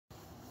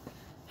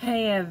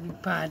Hey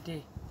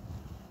everybody,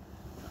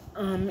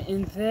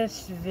 in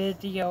this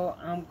video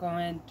I'm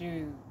going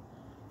to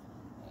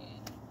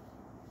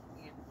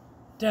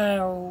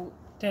tell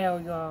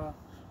y'all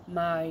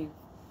my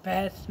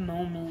best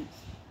moments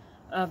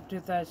of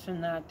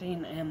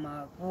 2019 and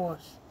my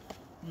worst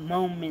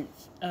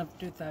moments of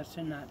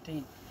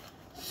 2019.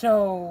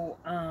 So,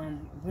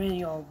 when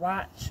you're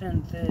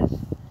watching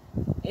this,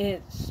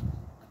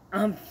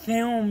 I'm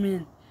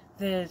filming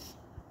this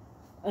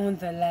on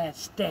the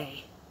last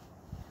day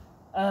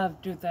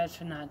of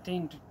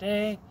 2019.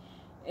 Today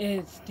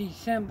is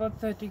December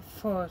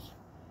 31st,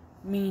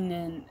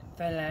 meaning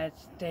the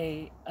last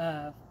day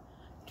of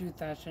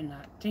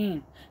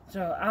 2019.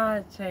 So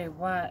I'd say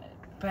what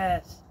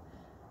best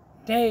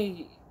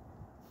day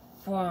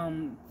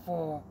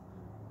for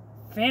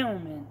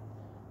filming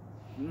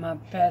my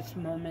best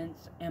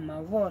moments and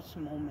my worst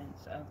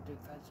moments of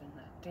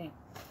 2019.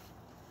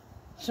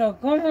 So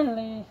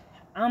currently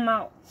I'm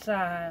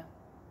outside.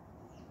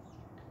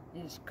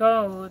 It's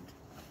cold.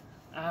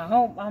 I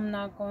hope I'm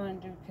not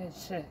going to get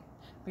sick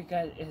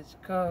because it's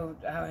cold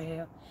out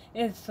here.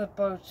 It's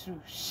supposed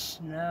to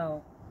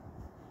snow.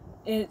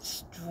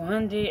 It's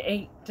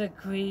 28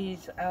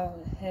 degrees out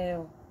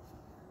here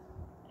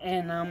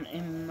and I'm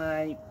in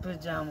my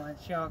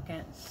pajamas. Y'all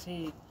can't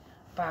see,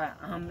 but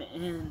I'm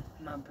in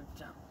my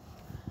pajamas.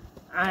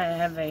 I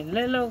have a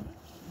little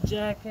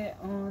jacket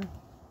on.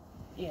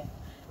 Yeah.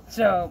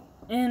 So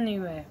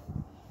anyway,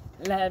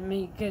 let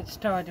me get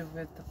started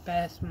with the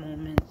best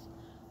moments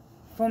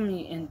for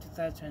me in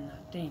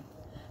 2019.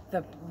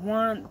 The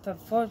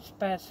first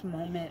best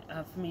moment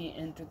of me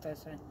in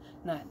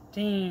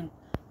 2019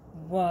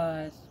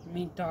 was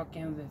me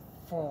talking with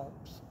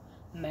Forbes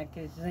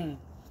magazine.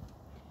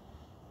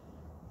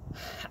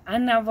 I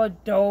never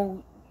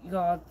told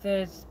y'all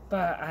this,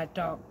 but I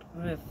talked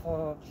with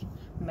Forbes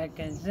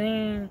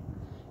magazine,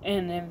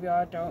 and if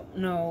y'all don't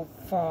know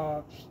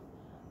Forbes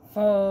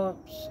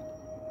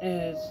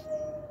is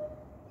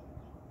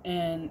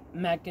a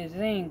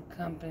magazine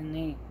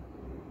company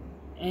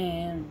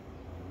and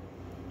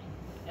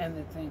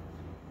everything.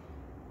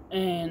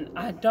 And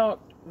I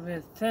talked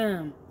with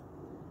them,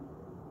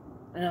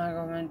 and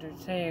I'm going to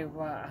say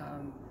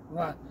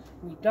what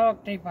we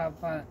talked about,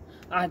 but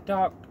I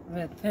talked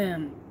with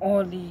him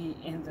early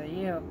in the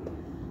year.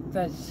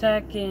 The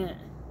second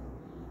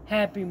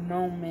happy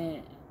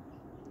moment,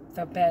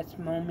 the best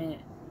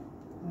moment,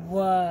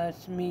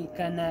 was me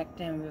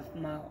connecting with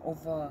my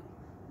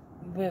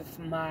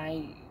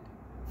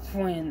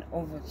friend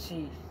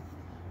overseas.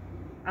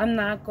 I'm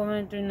not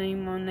going to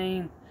name her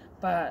name,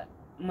 but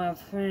my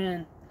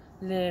friend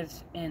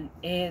lives in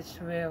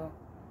Israel.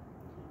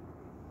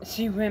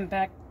 She went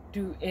back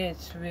to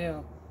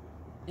Israel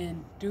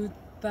in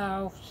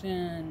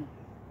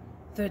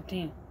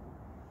 2013,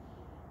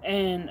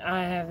 and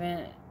I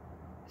haven't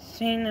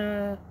seen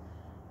her.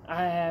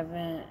 I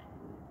haven't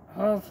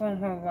heard from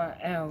her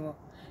whatever.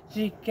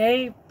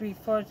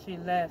 Before she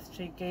left,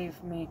 she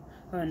gave me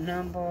her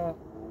number,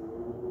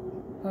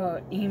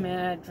 her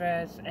email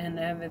address, and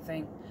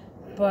everything.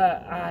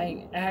 But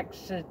I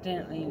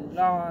accidentally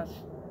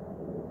lost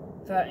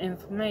the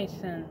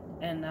information,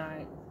 and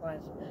I was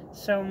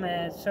so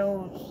mad,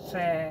 so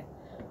sad.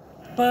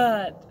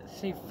 But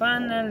we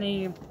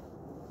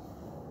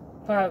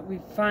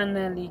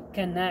finally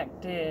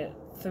connected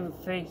through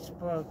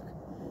Facebook.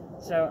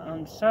 So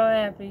I'm so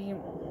happy.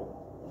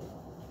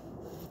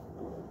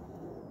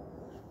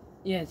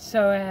 Yeah,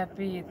 so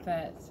happy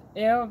that's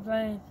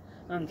airplane.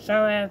 I'm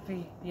so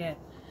happy. Yeah.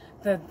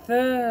 The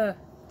third,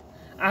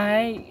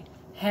 I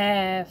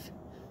have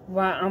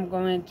what I'm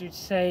going to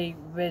say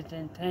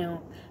written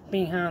down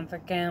behind the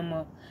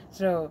camera.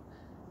 So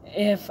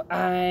if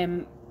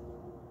I'm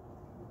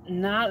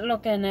not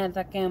looking at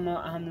the camera,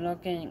 I'm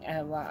looking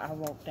at what I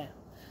wrote down.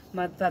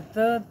 But the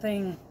third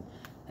thing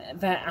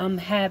that I'm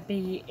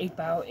happy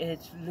about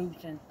is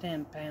losing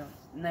 10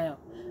 pounds. Now,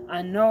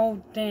 I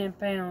know 10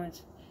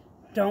 pounds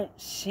don't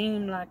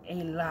seem like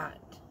a lot,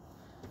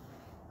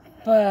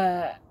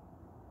 but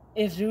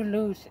if you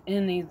lose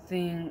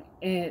anything,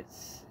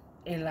 it's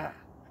a lot.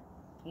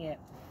 Yeah.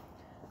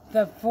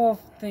 The fourth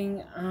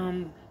thing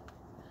I'm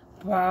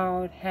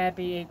proud,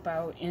 happy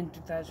about in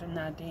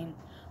 2019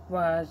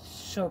 was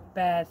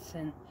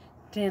surpassing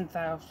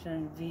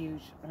 10,000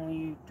 views on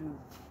YouTube.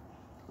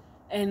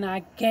 And I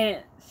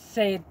can't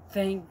say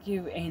thank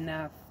you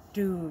enough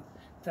to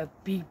the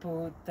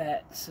people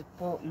that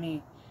support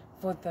me,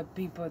 for the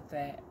people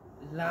that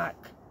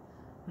like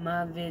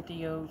my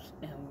videos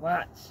and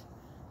watch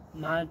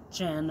my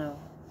channel.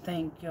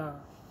 Thank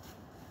y'all.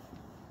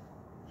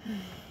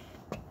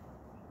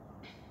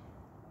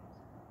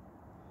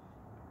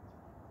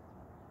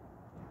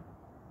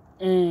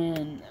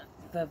 And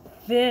the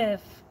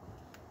fifth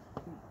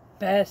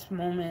best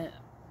moment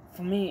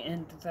for me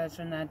in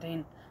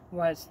 2019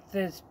 was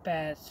this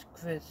past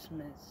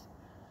Christmas.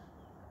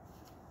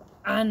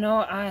 I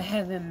know I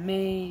haven't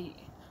made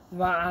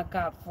what I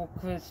got for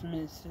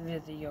Christmas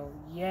video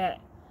yet,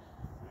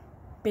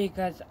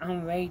 because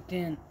I'm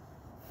waiting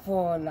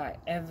for like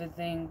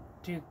everything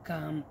to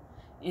come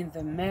in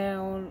the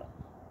mail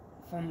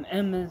from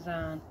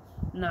Amazon.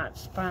 Not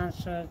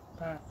sponsored,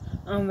 but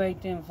I'm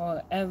waiting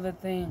for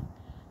everything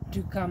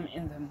to come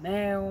in the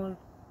mail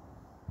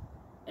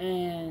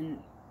and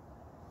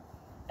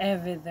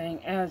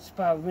everything else.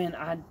 But when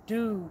I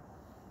do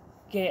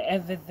get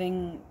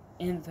everything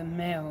in the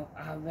mail,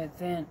 I will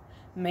then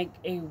make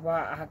a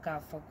what I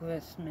got for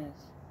Christmas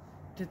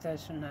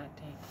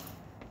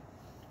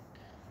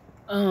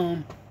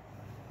 2019.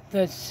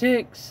 The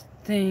sixth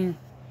thing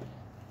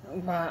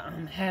why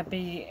I'm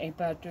happy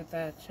about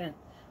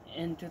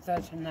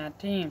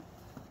 2019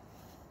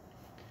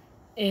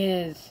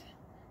 is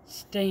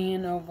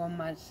staying over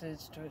my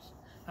sister's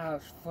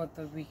house for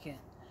the weekend.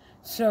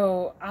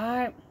 So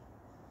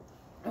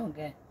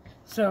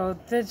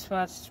this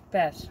was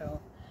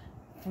special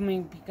for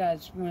me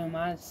because when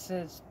my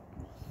sister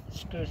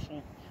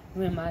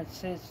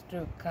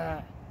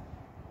got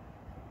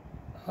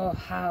her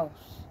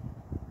house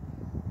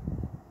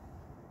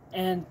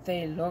and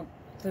they looked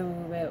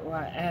through it,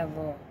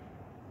 whatever,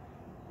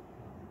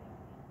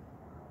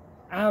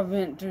 I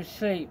went to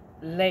sleep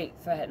late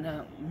that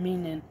night,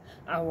 meaning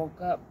I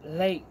woke up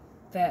late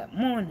that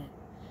morning,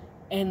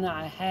 and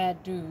I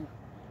had to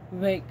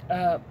wake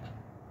up,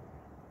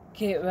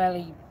 get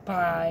ready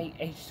by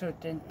a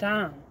certain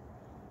time.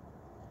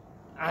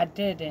 I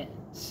didn't,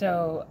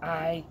 so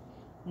I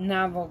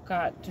never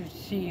got to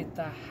see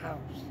the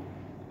house.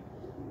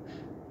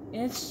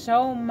 It's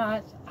so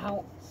much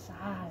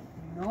outside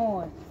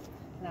noise,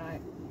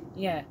 like,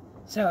 yeah.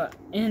 So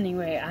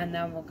anyway, I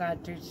never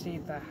got to see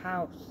the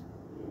house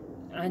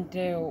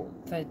until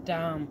the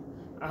time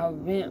I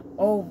went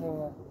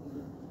over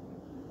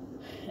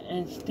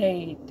and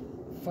stayed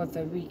for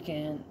the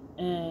weekend.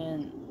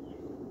 And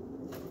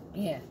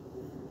yeah,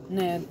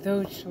 now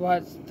those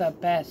was the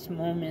best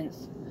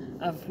moments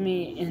of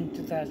me in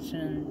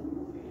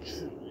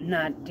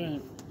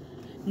 2019.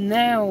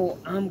 Now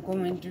I'm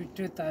going to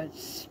do the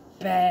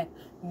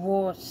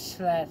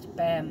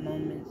worst/bad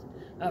moments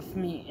of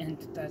me in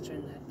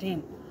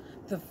 2019.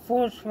 The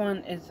first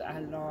one is I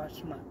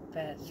lost my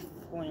best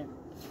friend.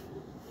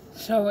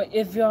 So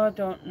if y'all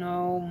don't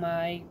know,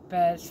 my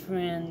best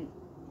friend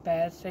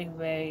passed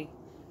away.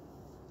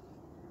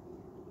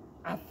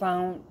 I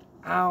found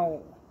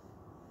out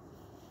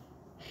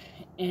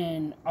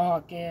in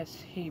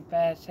August he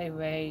passed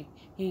away.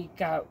 He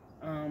got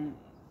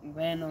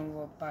ran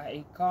over by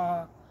a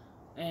car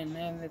and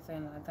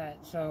everything like that.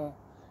 So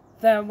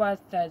that was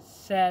the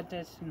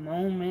saddest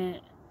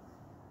moment.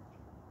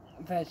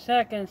 The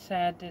second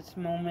saddest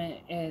moment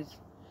is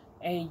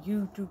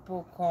another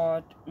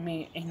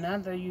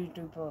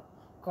YouTuber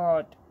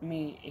called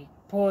me a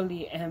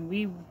bully, and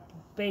we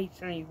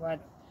basically was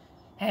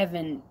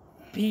having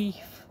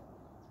beef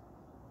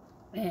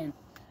and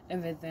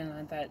everything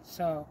like that.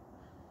 So,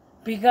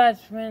 because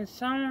when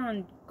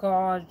someone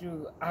calls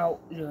you out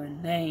your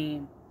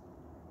name,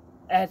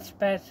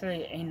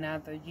 especially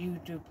another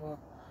YouTuber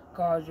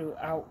calls you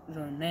out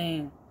your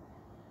name,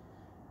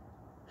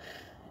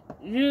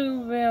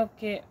 you will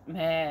get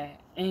mad,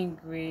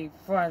 angry,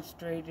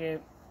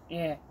 frustrated,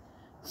 yeah.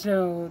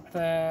 So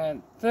the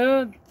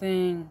third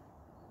thing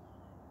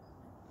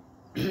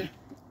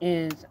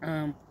is,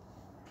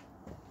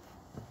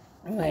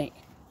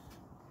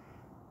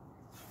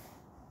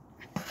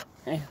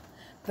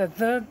 the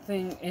third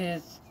thing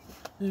is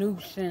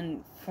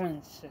losing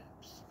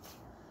friendships.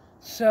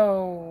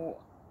 So,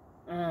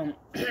 I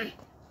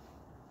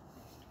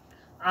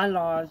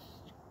lost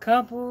a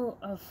couple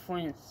of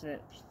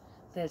friendships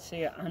this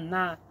year. I'm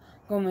not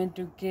going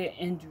to get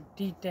into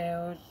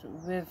details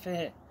with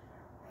it,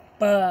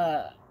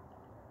 but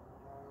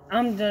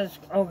I'm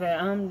just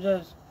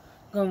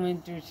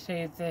going to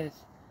say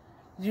this.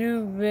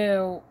 You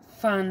will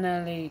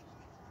finally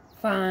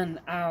find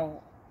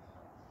out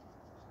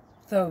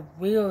the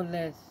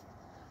realness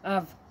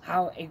of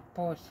how a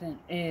person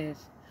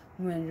is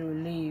when you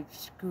leave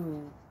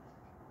school.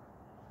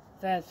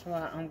 That's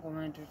what I'm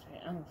going to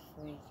say. I'm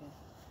freezing.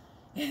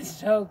 It's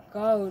so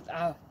cold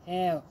out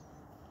here.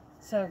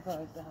 So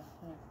cold out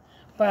here.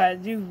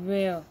 But you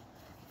will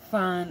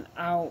find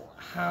out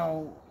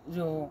how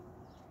the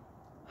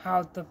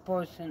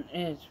person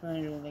is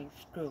when you leave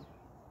school.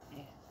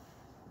 Yeah.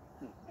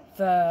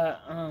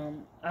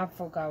 I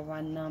forgot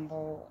what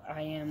number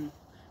I am.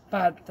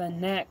 But the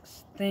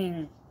next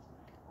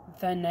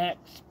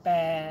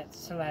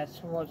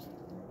bad/worst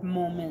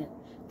moment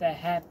that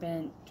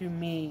happened to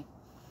me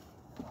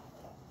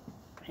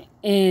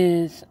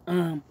is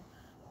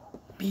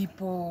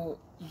people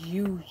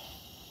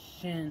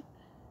using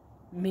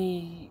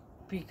me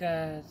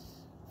because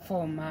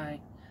I'm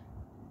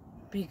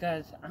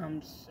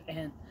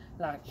in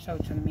like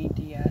social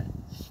media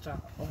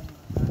stuff. Oh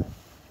my god.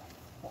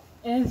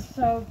 It's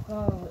so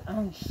cold.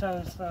 I'm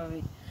so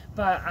sorry.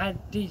 But I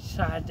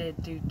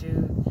decided to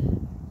do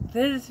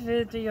this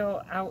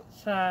video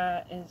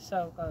outside. It's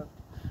so cold.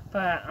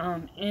 But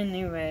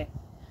anyway,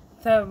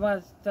 that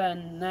was the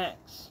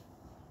next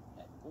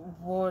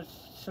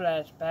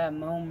worst/bad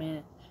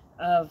moment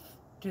of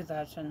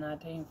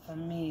 2019 for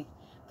me.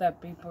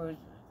 That people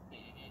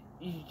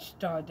you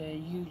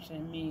started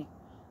using me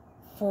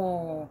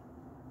for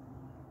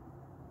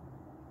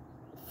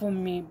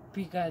me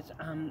because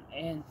I'm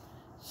in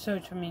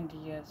social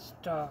media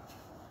stuff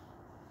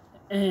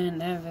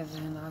and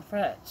everything like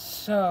that.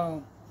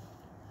 So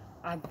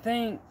I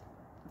think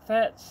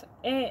that's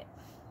it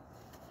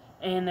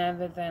and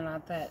everything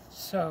like that.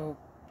 So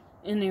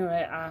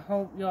anyway, I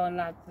hope y'all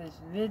like this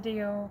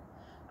video.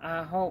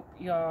 I hope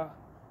y'all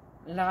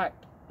like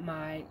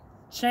my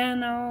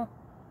channel,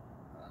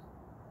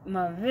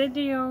 my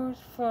videos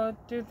for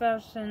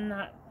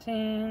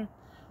 2019,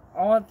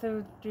 all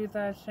through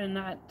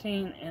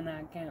 2019, and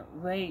I can't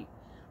wait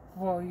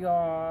for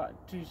y'all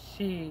to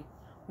see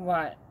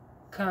what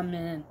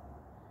coming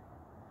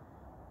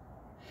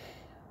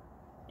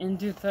in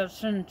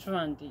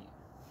 2020.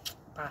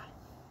 Bye.